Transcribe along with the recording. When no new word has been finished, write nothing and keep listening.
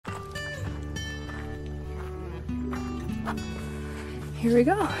here we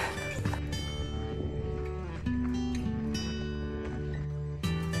go.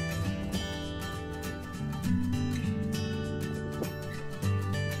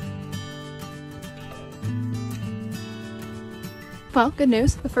 Well, good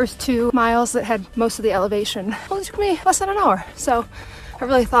news. The first 2 miles that had most of the elevation only took me less than an hour. So I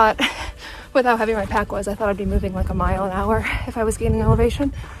really thought, with how heavy my pack was, I thought I'd be moving like a mile an hour if I was gaining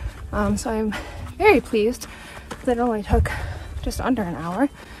elevation. So I'm very pleased that it only took just under an hour.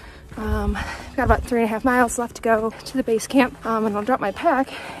 I've got about 3.5 miles left to go to the base camp, and I'll drop my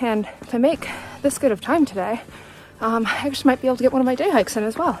pack. And if I make this good of time today, I actually might be able to get one of my day hikes in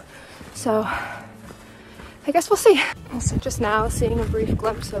as well. So I guess we'll see. Also, just now seeing a brief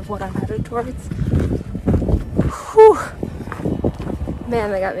glimpse of what I'm headed towards. Whew.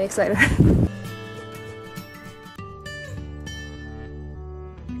 Man, that got me excited.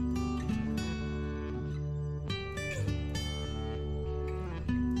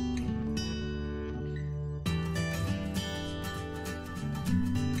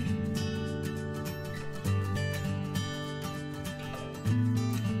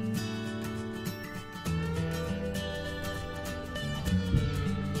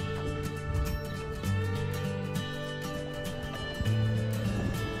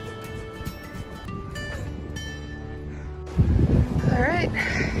 Alright,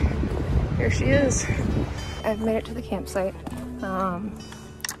 here she is. I've made it to the campsite.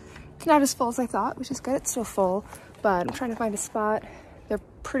 It's not as full as I thought, which is good. It's still full, but I'm trying to find a spot. They're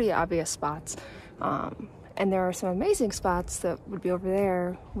pretty obvious spots. And there are some amazing spots that would be over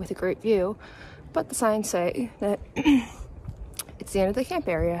there with a great view, but the signs say that it's the end of the camp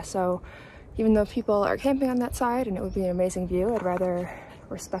area. So even though people are camping on that side and it would be an amazing view, I'd rather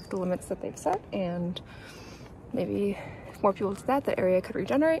respect the limits that they've set, and maybe if more people did that, that area could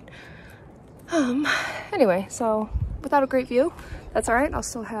regenerate. Anyway, so without a great view, that's all right. I'll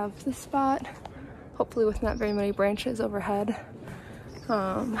still have this spot, hopefully with not very many branches overhead.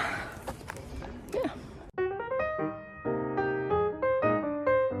 Yeah.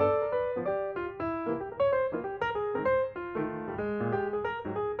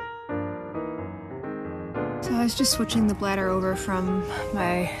 So I was just switching the bladder over from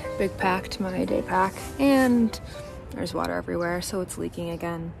my big pack to my day pack, and there's water everywhere, so it's leaking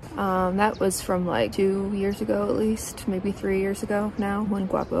again. That was from like 2 years ago at least, maybe 3 years ago now, when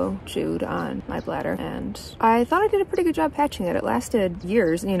Guapo chewed on my bladder. And I thought I did a pretty good job patching it. It lasted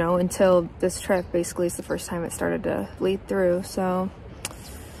years, you know, until this trip basically is the first time it started to bleed through. So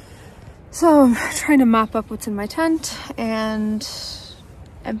I'm trying to mop up what's in my tent and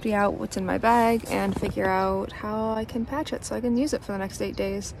empty out what's in my bag and figure out how I can patch it so I can use it for the next 8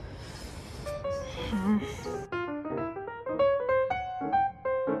 days.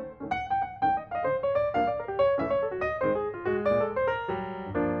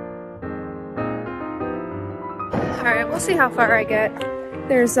 Alright, we'll see how far I get.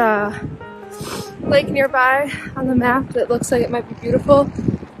 There's a lake nearby on the map that looks like it might be beautiful,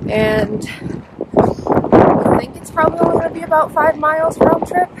 and I think it's probably only going to be about 5 miles round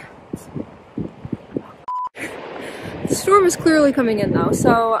trip. The storm is clearly coming in though,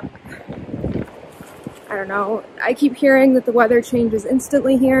 so I don't know. I keep hearing that the weather changes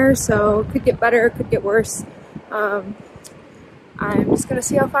instantly here, so it could get better, it could get worse. I'm just gonna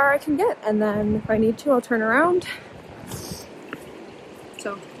see how far I can get, and then if I need to, I'll turn around.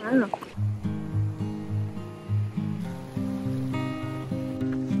 So, I don't know.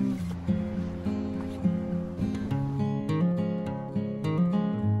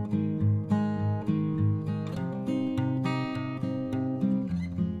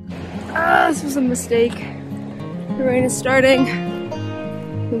 This was a mistake. The rain is starting,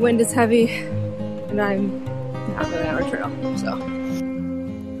 the wind is heavy, and I'm not really on a trail, so.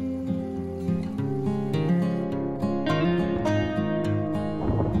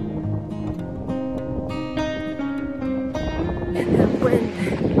 And that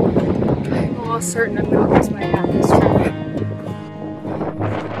wind, I'm almost certain I'm gonna lose my hat this trip.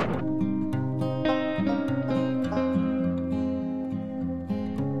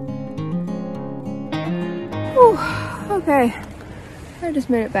 Okay, I just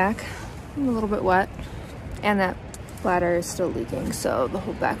made it back. I'm a little bit wet, and that bladder is still leaking, so the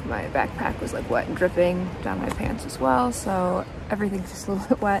whole back of my backpack was like wet and dripping down my pants as well, so everything's just a little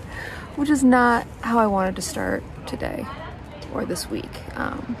bit wet, which is not how I wanted to start today or this week.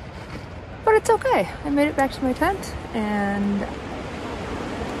 But it's okay. I made it back to my tent, and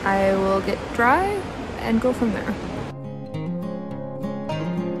I will get dry and go from there.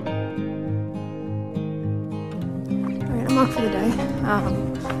 I'm off for the day.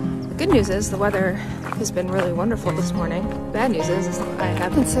 The good news is the weather has been really wonderful this morning. Bad news is I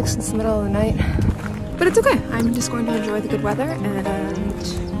have been sick since the middle of the night, but it's okay. I'm just going to enjoy the good weather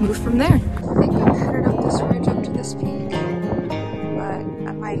and move from there. I think I'm headed up this ridge up to this peak, but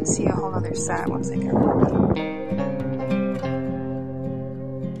I might see a whole other set once I get around.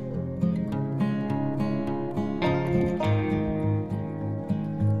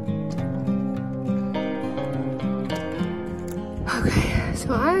 Okay,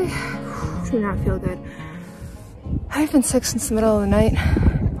 so I do not feel good. I've been sick since the middle of the night,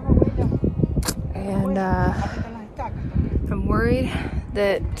 and I'm worried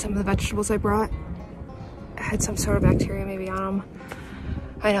that some of the vegetables I brought had some sort of bacteria maybe on them.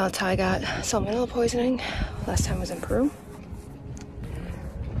 I know that's how I got salmonella poisoning last time I was in Peru.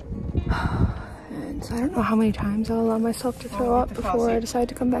 And so I don't know how many times I'll allow myself to throw up before I decide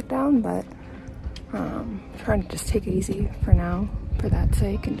to come back down, but trying to just take it easy for now, for that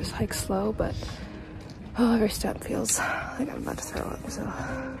sake, and just hike slow, but every step feels like I'm about to throw up, so.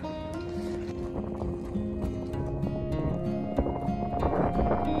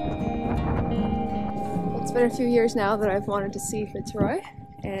 It's been a few years now that I've wanted to see Fitz Roy,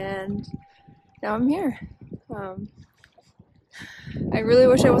 and now I'm here. I really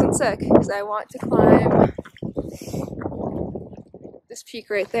wish I wasn't sick, because I want to climb this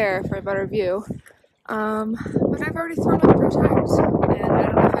peak right there for a better view. But I've already thrown up 3 times, and I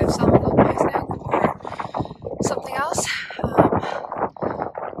don't know if I have salmonella poisoning or something else,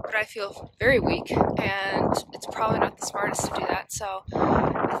 but I feel very weak, and it's probably not the smartest to do that, so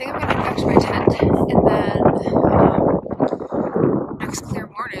I think I'm going to head back to my tent, and then next clear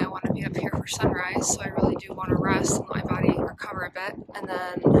morning I want to be up here for sunrise, so I really do want to rest and let my body recover a bit, and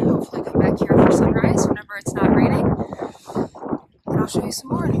then hopefully come back here for sunrise whenever it's not raining. And I'll show you some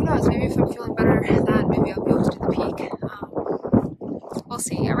more, and who knows, maybe if I'm feeling better then maybe I'll be able to do the peak. We'll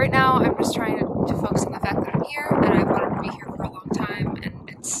see. Right now I'm just trying to focus on the fact that I'm here, and I've wanted to be here for a long time, and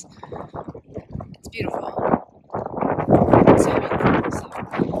it's beautiful. It's so beautiful. So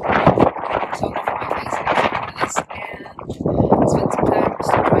gonna put my face into this and spend some time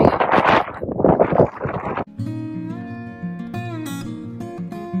just enjoying it.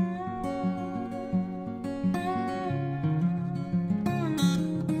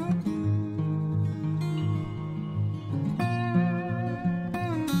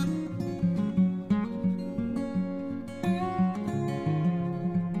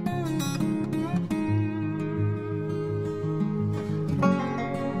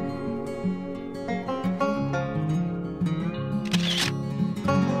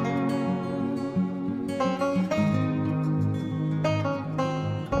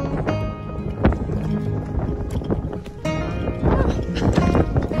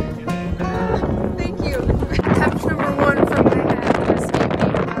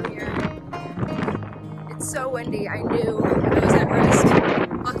 I knew I was at risk.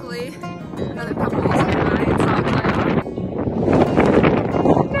 Luckily, another couple was nearby and saw it.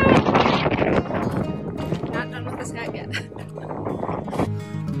 No! Not done with this hat yet.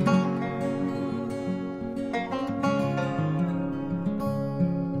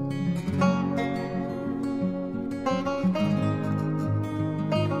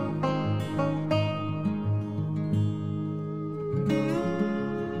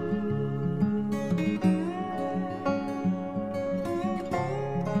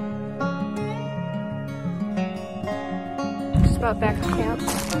 About back to camp,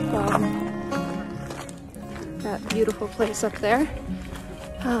 that beautiful place up there.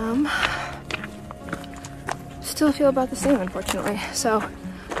 Still feel about the same, unfortunately. So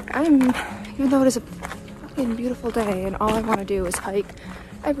even though it is a fucking beautiful day and all I want to do is hike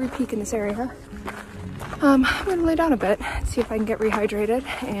every peak in this area, I'm gonna lay down a bit and see if I can get rehydrated.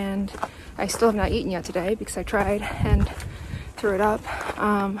 And I still have not eaten yet today because I tried and threw it up.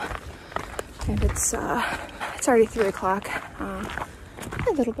 And it's already 3 o'clock.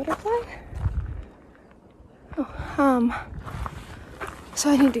 A little butterfly. Oh, so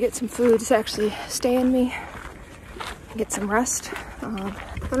I need to get some food to actually stay in me and get some rest. Then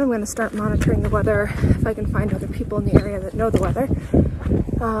I'm going to start monitoring the weather if I can find other people in the area that know the weather,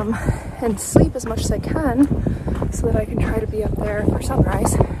 and sleep as much as I can so that I can try to be up there for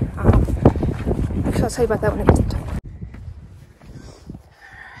sunrise. Actually, I'll tell you about that when it gets time.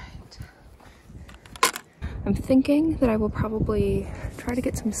 I'm thinking that I will probably try to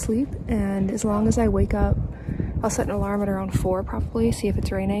get some sleep, and as long as I wake up, I'll set an alarm at around 4 probably, see if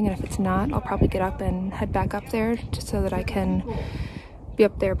it's raining, and if it's not, I'll probably get up and head back up there just so that I can be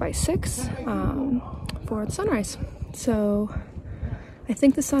up there by 6 for the sunrise. So I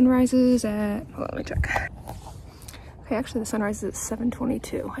think the sun rises at, hold on, let me check. Okay, actually the sunrise is at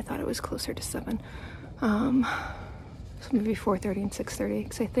 7:22. I thought it was closer to 7. So maybe 4:30 and 6:30,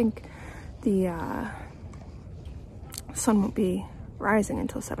 because I think the sun won't be rising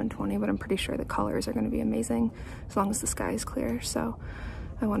until 7:20, but I'm pretty sure the colors are going to be amazing as long as the sky is clear. So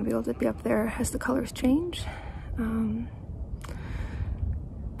I want to be able to be up there as the colors change.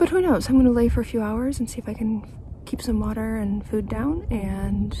 But who knows? I'm going to lay for a few hours and see if I can keep some water and food down,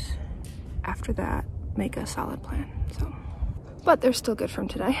 and after that make a solid plan. So, but they're still good from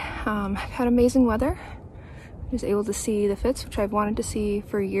today. I've had amazing weather. I was able to see the Fitz, which I've wanted to see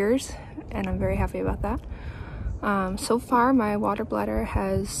for years, and I'm very happy about that. So far my water bladder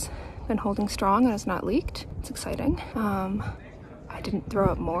has been holding strong and has not leaked. It's exciting. I didn't throw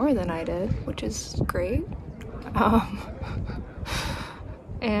up more than I did, which is great.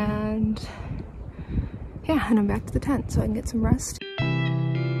 And yeah, and I'm back to the tent so I can get some rest.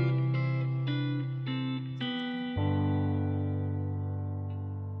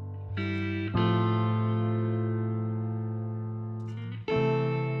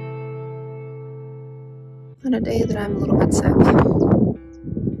 On a day that I'm a little bit sick,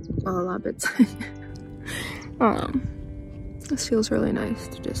 well, a lot bit sick, this feels really nice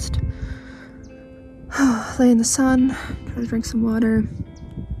to just lay in the sun, try to drink some water.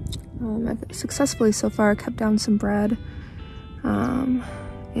 I've successfully so far kept down some bread, and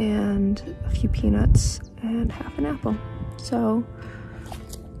a few peanuts and half an apple. So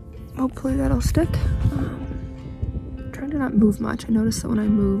hopefully that'll stick. I'm trying to not move much. I notice that when I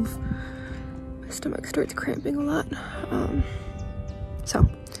move, my stomach starts cramping a lot. So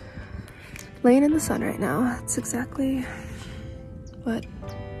laying in the sun right now, that's exactly what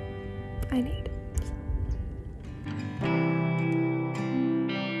I need.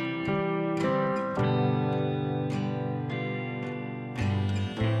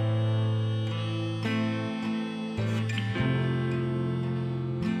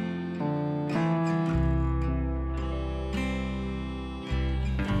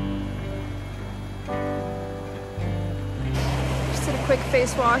 Quick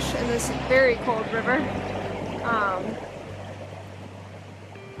face wash in this very cold river.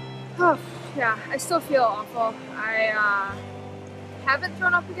 Oh yeah, I still feel awful. I haven't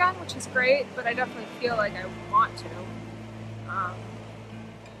thrown up again, which is great, but I definitely feel like I want to.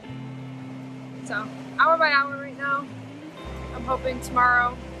 So hour by hour right now. I'm hoping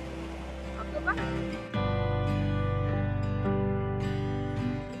tomorrow I'll feel better.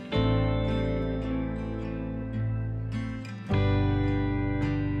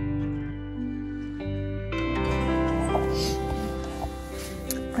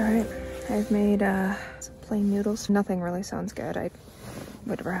 Alright, I've made some plain noodles. Nothing really sounds good. I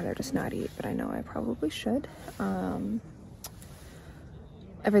would rather just not eat, but I know I probably should.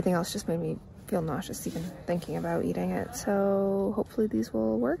 Everything else just made me feel nauseous even thinking about eating it, so hopefully these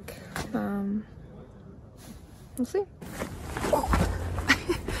will work. We'll see.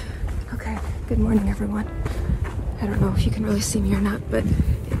 Okay, good morning everyone. I don't know if you can really see me or not, but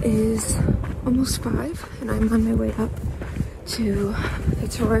it is almost 5 and I'm on my way up to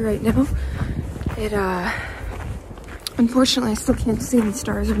Fitz Roy right now. Unfortunately I still can't see any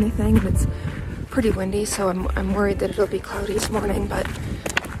stars or anything, and it's pretty windy, so I'm worried that it'll be cloudy this morning, but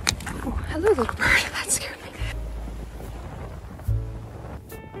oh, hello little bird, that scared me.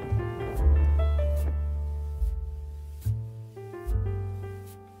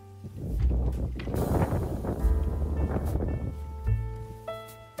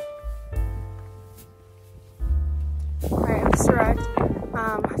 Alright, I just arrived.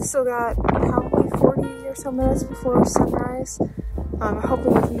 I've still got probably 40 or so minutes before sunrise. I'm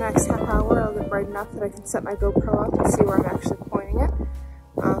hoping within the next half hour I'll get bright enough that I can set my GoPro up and see where I'm actually pointing it.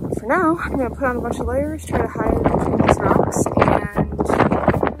 But for now, I'm going to put on a bunch of layers, try to hide between these rocks, and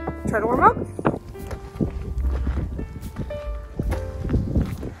try to warm up.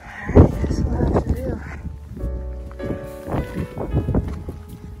 Alright, that's what I have to do.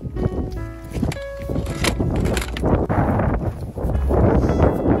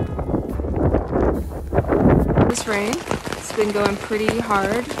 This rain, it's been going pretty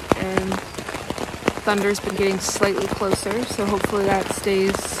hard and thunder's been getting slightly closer, so hopefully that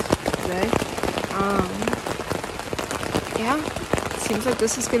stays today. Yeah, it seems like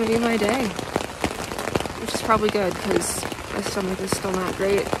this is going to be my day, which is probably good because my stomach is still not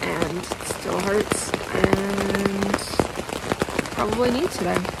great and it still hurts and probably need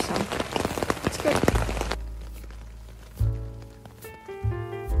today, so it's good.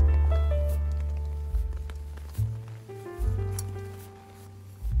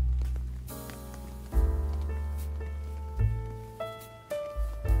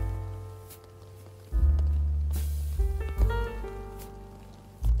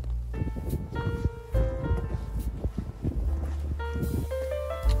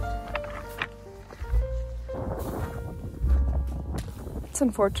 That's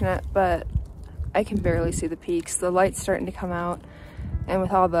unfortunate, but I can barely see the peaks. The light's starting to come out, and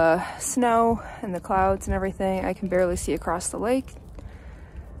with all the snow and the clouds and everything, I can barely see across the lake,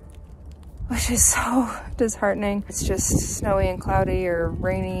 which is so disheartening. It's just snowy and cloudy or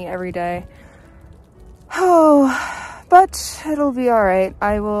rainy every day. Oh, but it'll be all right.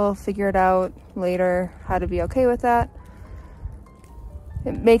 I will figure it out later how to be okay with that.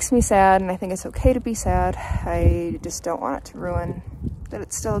 It makes me sad, and I think it's okay to be sad. I just don't want it to ruin that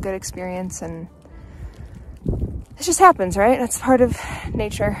it's still a good experience, and it just happens, right? That's part of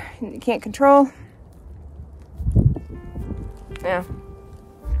nature. You can't control. Yeah.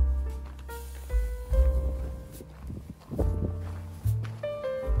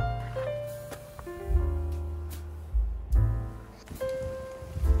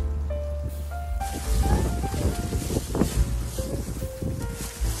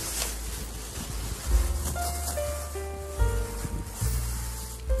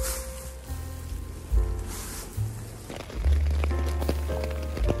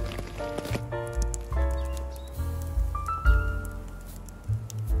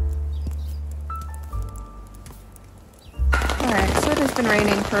 It's been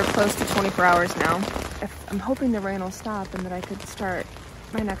raining for close to 24 hours now. I'm hoping the rain will stop and that I could start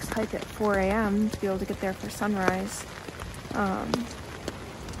my next hike at 4 a.m. to be able to get there for sunrise. I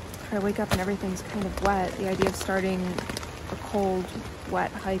wake up and everything's kind of wet. The idea of starting a cold,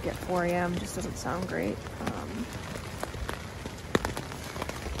 wet hike at 4 a.m. just doesn't sound great.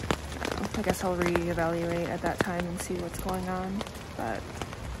 I guess I'll reevaluate at that time and see what's going on, but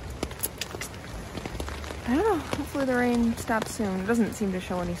I don't know, hopefully the rain stops soon. It doesn't seem to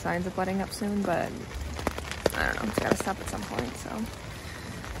show any signs of letting up soon, but I don't know, it's gotta stop at some point, so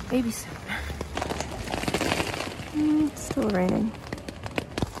maybe soon. It's still raining.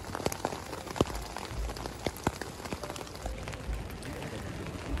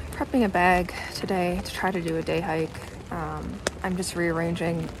 Prepping a bag today to try to do a day hike. I'm just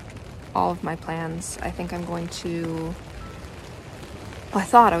rearranging all of my plans. I think I'm going to, well, I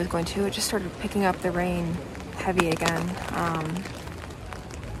thought I was going to. It just started picking up the rain heavy again.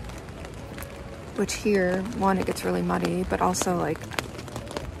 Which here, one, it gets really muddy, but also like,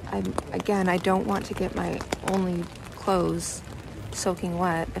 I don't want to get my only clothes soaking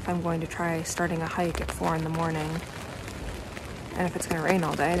wet if I'm going to try starting a hike at 4 in the morning. And if it's gonna rain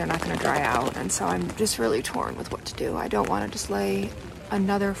all day, they're not gonna dry out. And so I'm just really torn with what to do. I don't wanna just lay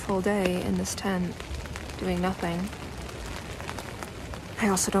another full day in this tent doing nothing. I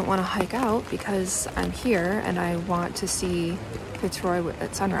also don't want to hike out because I'm here and I want to see Fitz Roy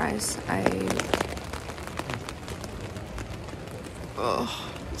at sunrise.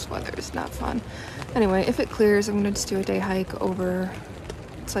 This weather is not fun. Anyway, if it clears, I'm gonna just do a day hike over,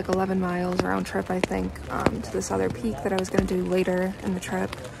 it's like 11 miles round trip, I think, to this other peak that I was gonna do later in the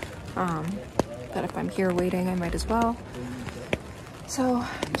trip. But if I'm here waiting, I might as well. So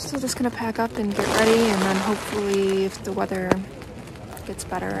I'm still just gonna pack up and get ready, and then hopefully if the weather gets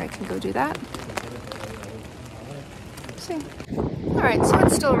better, I can go do that. See. All right, so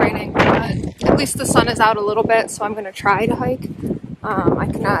it's still raining, but at least the sun is out a little bit, so I'm gonna try to hike. I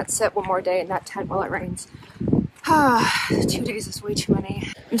cannot sit one more day in that tent while it rains. 2 days is way too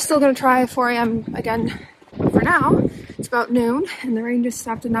many. I'm still gonna try 4 a.m. again. But for now, it's about noon, and the rain just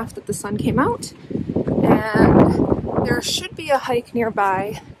stopped enough that the sun came out. And there should be a hike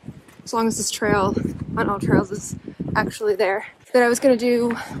nearby, as long as this trail on All Trails is actually there, that I was going to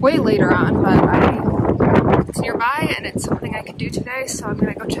do way later on, but it's nearby and it's something I can do today, so I'm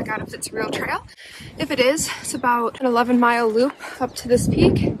going to go check out if it's a real trail. If it is, it's about an 11-mile loop up to this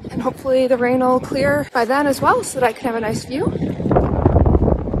peak, and hopefully the rain will clear by then as well so that I can have a nice view. There's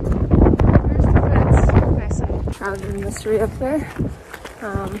the Fitz. Nice and shrouded in mystery up there.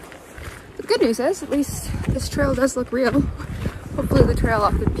 The good news is, at least this trail does look real. Hopefully the trail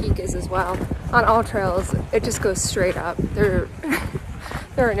up the peak is as well. On All Trails, it just goes straight up. There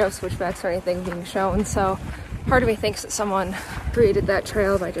are no switchbacks or anything being shown, so part of me thinks that someone created that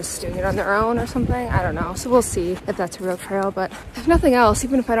trail by just doing it on their own or something. I don't know, so we'll see if that's a real trail, but if nothing else,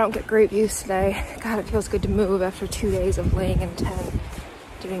 even if I don't get great views today, God, it feels good to move after 2 days of laying in a tent,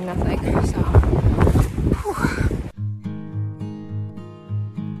 doing nothing, so. Whew.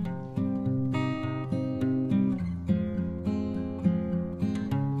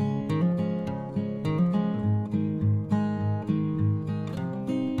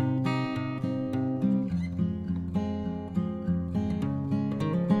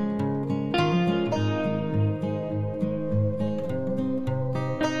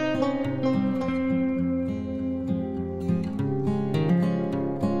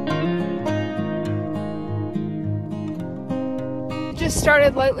 just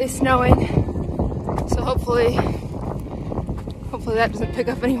started lightly snowing, so hopefully that doesn't pick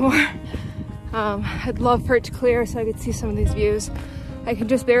up anymore. I'd love for it to clear so I could see some of these views. I can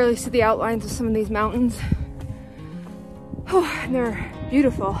just barely see the outlines of some of these mountains. Oh, and they're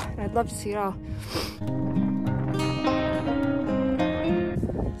beautiful, and I'd love to see it all.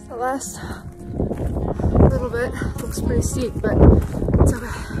 So the last little bit looks pretty steep, but it's okay.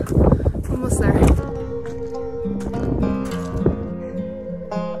 Almost there.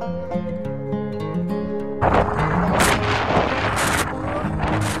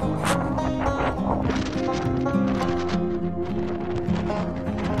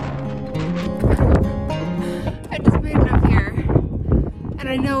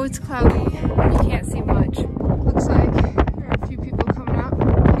 I know it's cloudy and you can't see much. Looks like there are a few people coming up.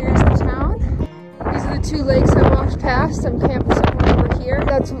 Here's the town. These are the two lakes I walked past. I'm camping somewhere over here.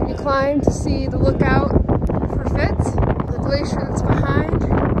 That's what we climbed to see the lookout for Fitz. The glacier that's behind.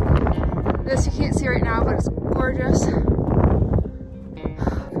 This you can't see right now, but it's gorgeous. I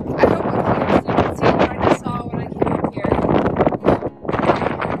hope you can see what I just saw when I came up here. If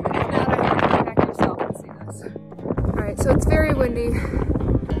not, I hope you come back yourself and see this. Alright, so it's very windy.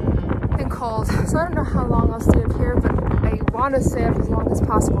 Cold, so I don't know how long I'll stay up here, but I want to stay up as long as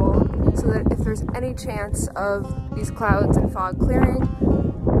possible so that if there's any chance of these clouds and fog clearing,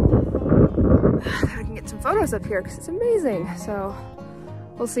 that I can get some photos up here because it's amazing. So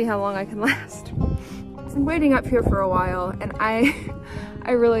we'll see how long I can last. I'm waiting up here for a while, and I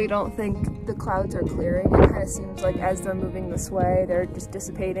really don't think the clouds are clearing. It kind of seems like as they're moving this way, they're just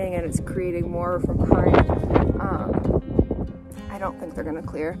dissipating and it's creating more from current. I don't think they're gonna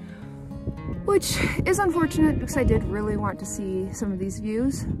clear, which is unfortunate because I did really want to see some of these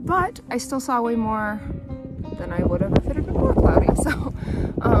views, but I still saw way more than I would have if it had been more cloudy. So,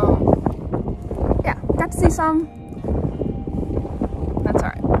 yeah, got to see some. That's all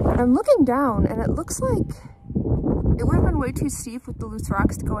right. I'm looking down and it looks like it would have been way too steep with the loose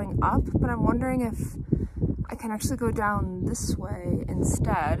rocks going up, but I'm wondering if I can actually go down this way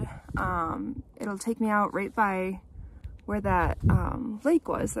instead. It'll take me out right by where that lake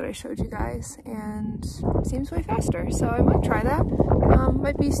was that I showed you guys, and it seems way faster, so I might try that.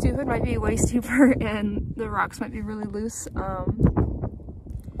 Might be stupid, might be way steeper, and the rocks might be really loose,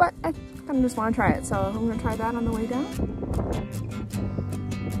 but I kind of just want to try it, so I'm going to try that on the way down.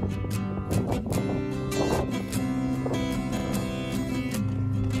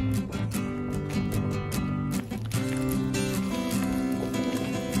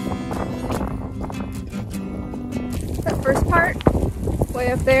 That first part,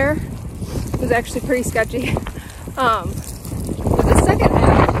 way up there, was actually pretty sketchy. But the second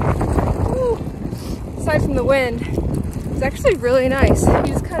half, woo, aside from the wind, was actually really nice. You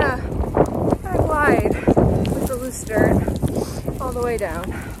just kind of glide with the loose dirt all the way down.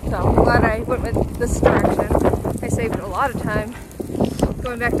 So I'm glad I went with this direction. I saved a lot of time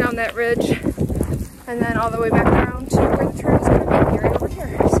going back down that ridge and then all the way back around to where the trail's going to be, right over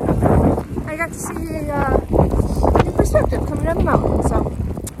here. So I got to see a new perspective coming down the mountain, so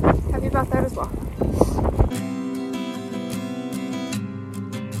happy about that as well.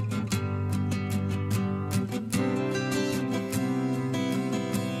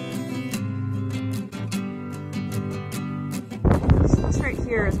 This right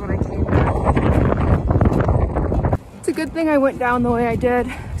here is what I came down. It's a good thing I went down the way I did,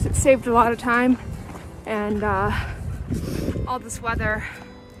 because it saved a lot of time, and all this weather,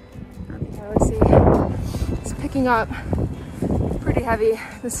 I don't think I would see, it's picking up pretty heavy.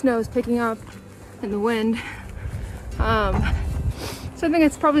 The snow is picking up and the wind. So I think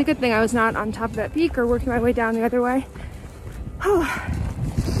it's probably a good thing I was not on top of that peak or working my way down the other way.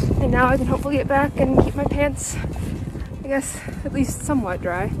 And now I can hopefully get back and keep my pants, I guess, at least somewhat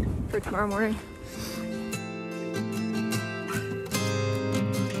dry for tomorrow morning.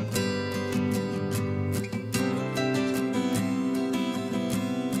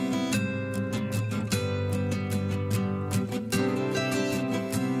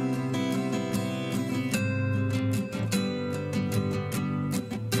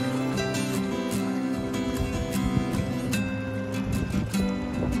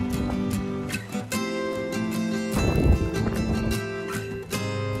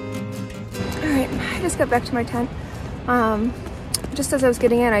 I just got back to my tent. Just as I was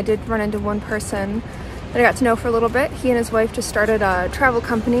getting in, I did run into one person that I got to know for a little bit. He and his wife just started a travel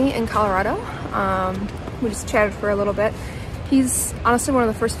company in Colorado. We just chatted for a little bit. He's honestly one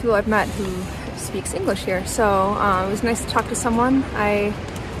of the first people I've met who speaks English here, so it was nice to talk to someone. I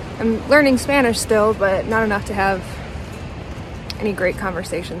am learning Spanish still, but not enough to have any great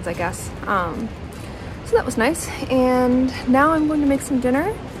conversations, I guess. So So that was nice. And now I'm going to make some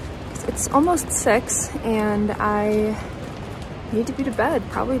dinner. It's almost 6 and I need to be to bed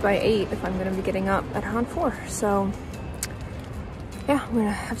probably by 8 if I'm gonna be getting up at around 4. So yeah, I'm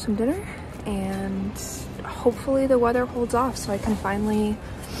gonna have some dinner and hopefully the weather holds off so I can finally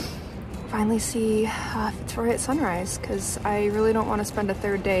see Fitz Roy at sunrise, because I really don't want to spend a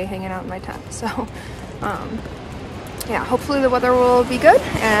third day hanging out in my tent. So yeah, hopefully the weather will be good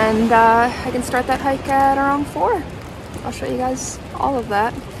and I can start that hike at around 4. I'll show you guys all of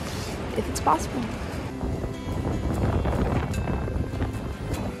that if it's possible.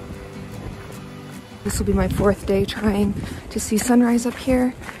 This will be my 4th day trying to see sunrise up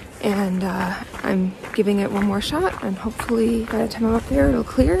here, and I'm giving it one more shot, and hopefully by the time I'm up there it'll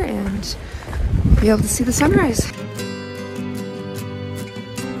clear and be able to see the sunrise.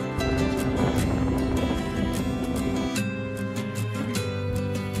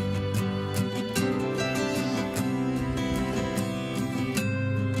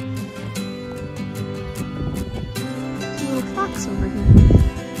 There's a little fox over here.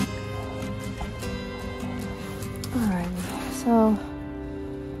 Alright, so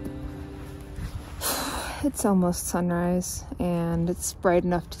it's almost sunrise and it's bright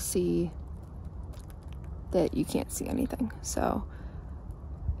enough to see that you can't see anything, so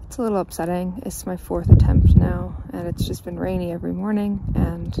it's a little upsetting. It's my 4th attempt now and it's just been rainy every morning,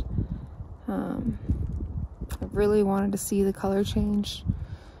 and I really wanted to see the color change.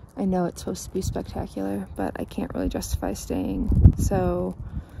 I know it's supposed to be spectacular, but I can't really justify staying, so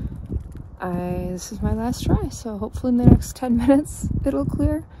this is my last try, so hopefully in the next 10 minutes it'll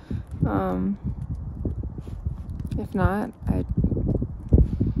clear. If not, I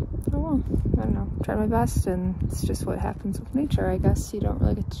don't know, try my best, and it's just what happens with nature, I guess. You don't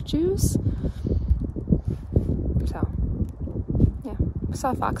really get to choose. So yeah, I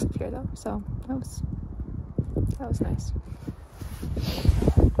saw a fox up here though, so that was nice.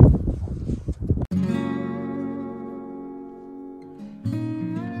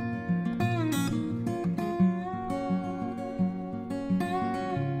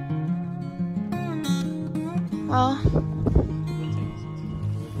 Well,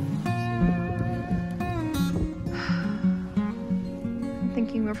 I'm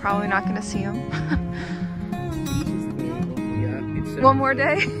thinking we're probably not going to see him. One more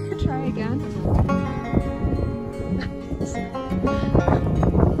day. Try again.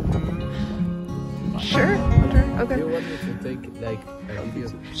 Sure. Okay. Do you want me to take like a video?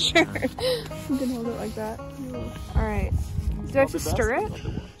 Sure. You can hold it like that. All right. Do I have to stir it?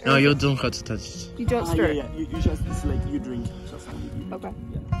 No, you don't have to touch it. You don't stir it? Yeah. You just, it's like you drink. Just okay.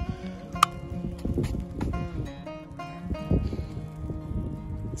 Yeah.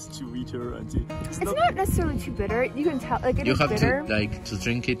 It's too bitter and it's not necessarily too bitter. You can tell, like, it you is have bitter. to like to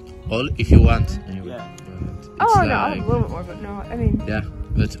drink it all if you want. Anyway. Yeah. Oh like, no, I'll have a little bit more, but no, I mean. Yeah,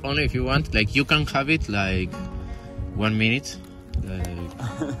 but only if you want. Like you can have it like 1 minute.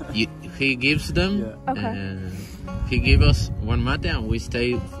 He gives them. Yeah. Okay. And he gave us one mate and we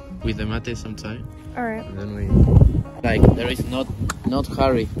stay with the mate sometime. All right. And then we like there is not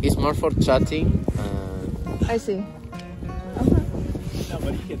hurry. It's more for chatting. I see. No,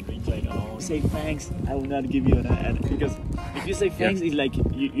 but you can drink like, oh, say thanks. I will not give you an ad, because if you say thanks, it's like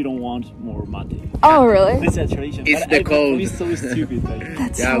you don't want more mate. Oh really? It's a tradition. It's but the code. It's so stupid. Like,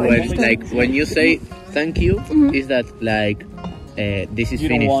 That's Yeah, so when interesting. when you say thank you, is that like this is you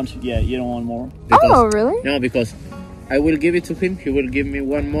finished? you don't want more. Because- Oh really? No, because I will give it to him. He will give me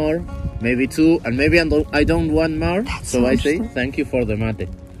one more, maybe 2, and maybe I don't want more. That's so so I say interesting. thank you for the mate.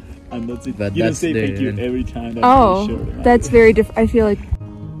 And that's it. But you don't that's say the- thank you every time. That's Oh, for sure, right? that's very different. I feel like.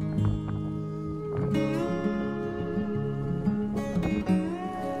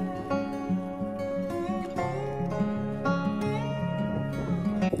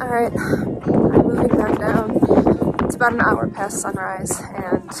 All right, I'm moving back down. It's about an hour past sunrise,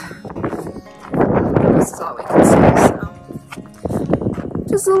 and this is all we can see, so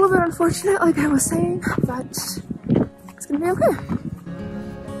just a little bit unfortunate, like I was saying, but it's gonna be okay.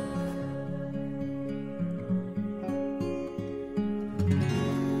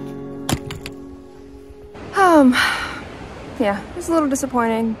 Yeah, it was a little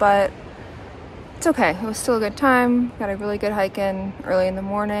disappointing, but it's okay. It was still a good time. Got a really good hike in early in the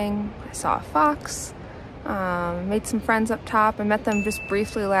morning. I saw a fox. Made some friends up top. I met them just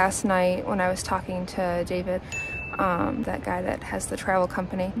briefly last night when I was talking to David, that guy that has the travel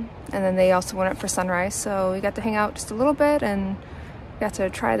company. And then they also went up for sunrise, so we got to hang out just a little bit and got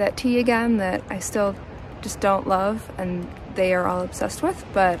to try that tea again that I still just don't love and they are all obsessed with.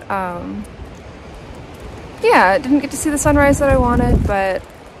 But yeah, I didn't get to see the sunrise that I wanted, but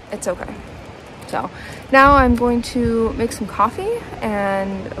it's okay. So now I'm going to make some coffee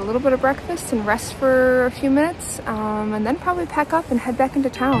and a little bit of breakfast and rest for a few minutes, and then probably pack up and head back into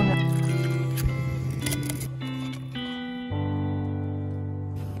town.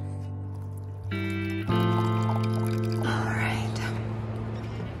 All right,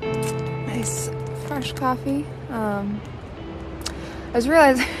 nice fresh coffee. I was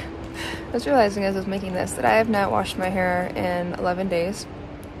realizing as I was making this that I have not washed my hair in 11 days.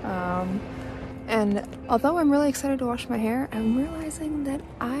 And although I'm really excited to wash my hair, I'm realizing that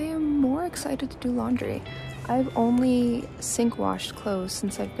I am more excited to do laundry. I've only sink washed clothes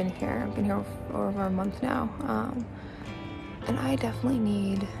since I've been here. I've been here for over a month now. And I definitely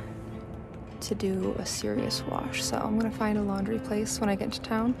need to do a serious wash. So I'm gonna find a laundry place when I get to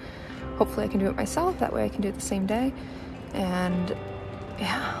town. Hopefully I can do it myself. That way I can do it the same day. And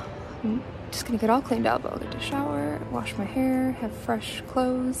yeah, I'm just gonna get all cleaned up. I'll get to shower, wash my hair, have fresh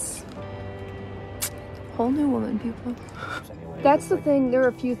clothes. Whole new woman, people. That's the thing. There are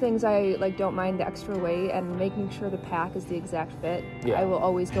a few things I like don't mind the extra weight, and making sure the pack is the exact fit. Yeah. I will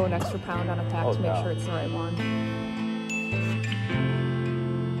always go an extra pound on a pack to make sure it's the right one.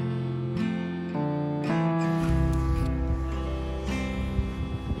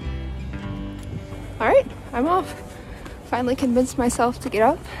 All right, I'm off. Finally convinced myself to get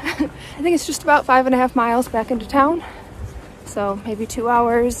up. I think it's just about 5.5 miles back into town. So maybe 2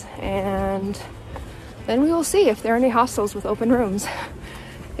 hours, and then we will see if there are any hostels with open rooms.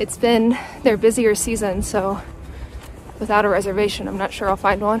 It's been their busier season, so without a reservation, I'm not sure I'll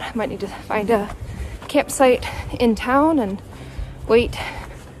find one. I might need to find a campsite in town and wait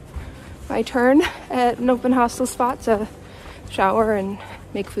my turn at an open hostel spot to shower and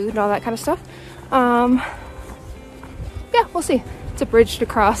make food and all that kind of stuff. Yeah, we'll see. It's a bridge to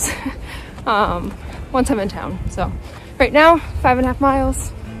cross once I'm in town. So right now, 5.5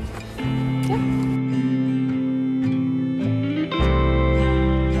 miles.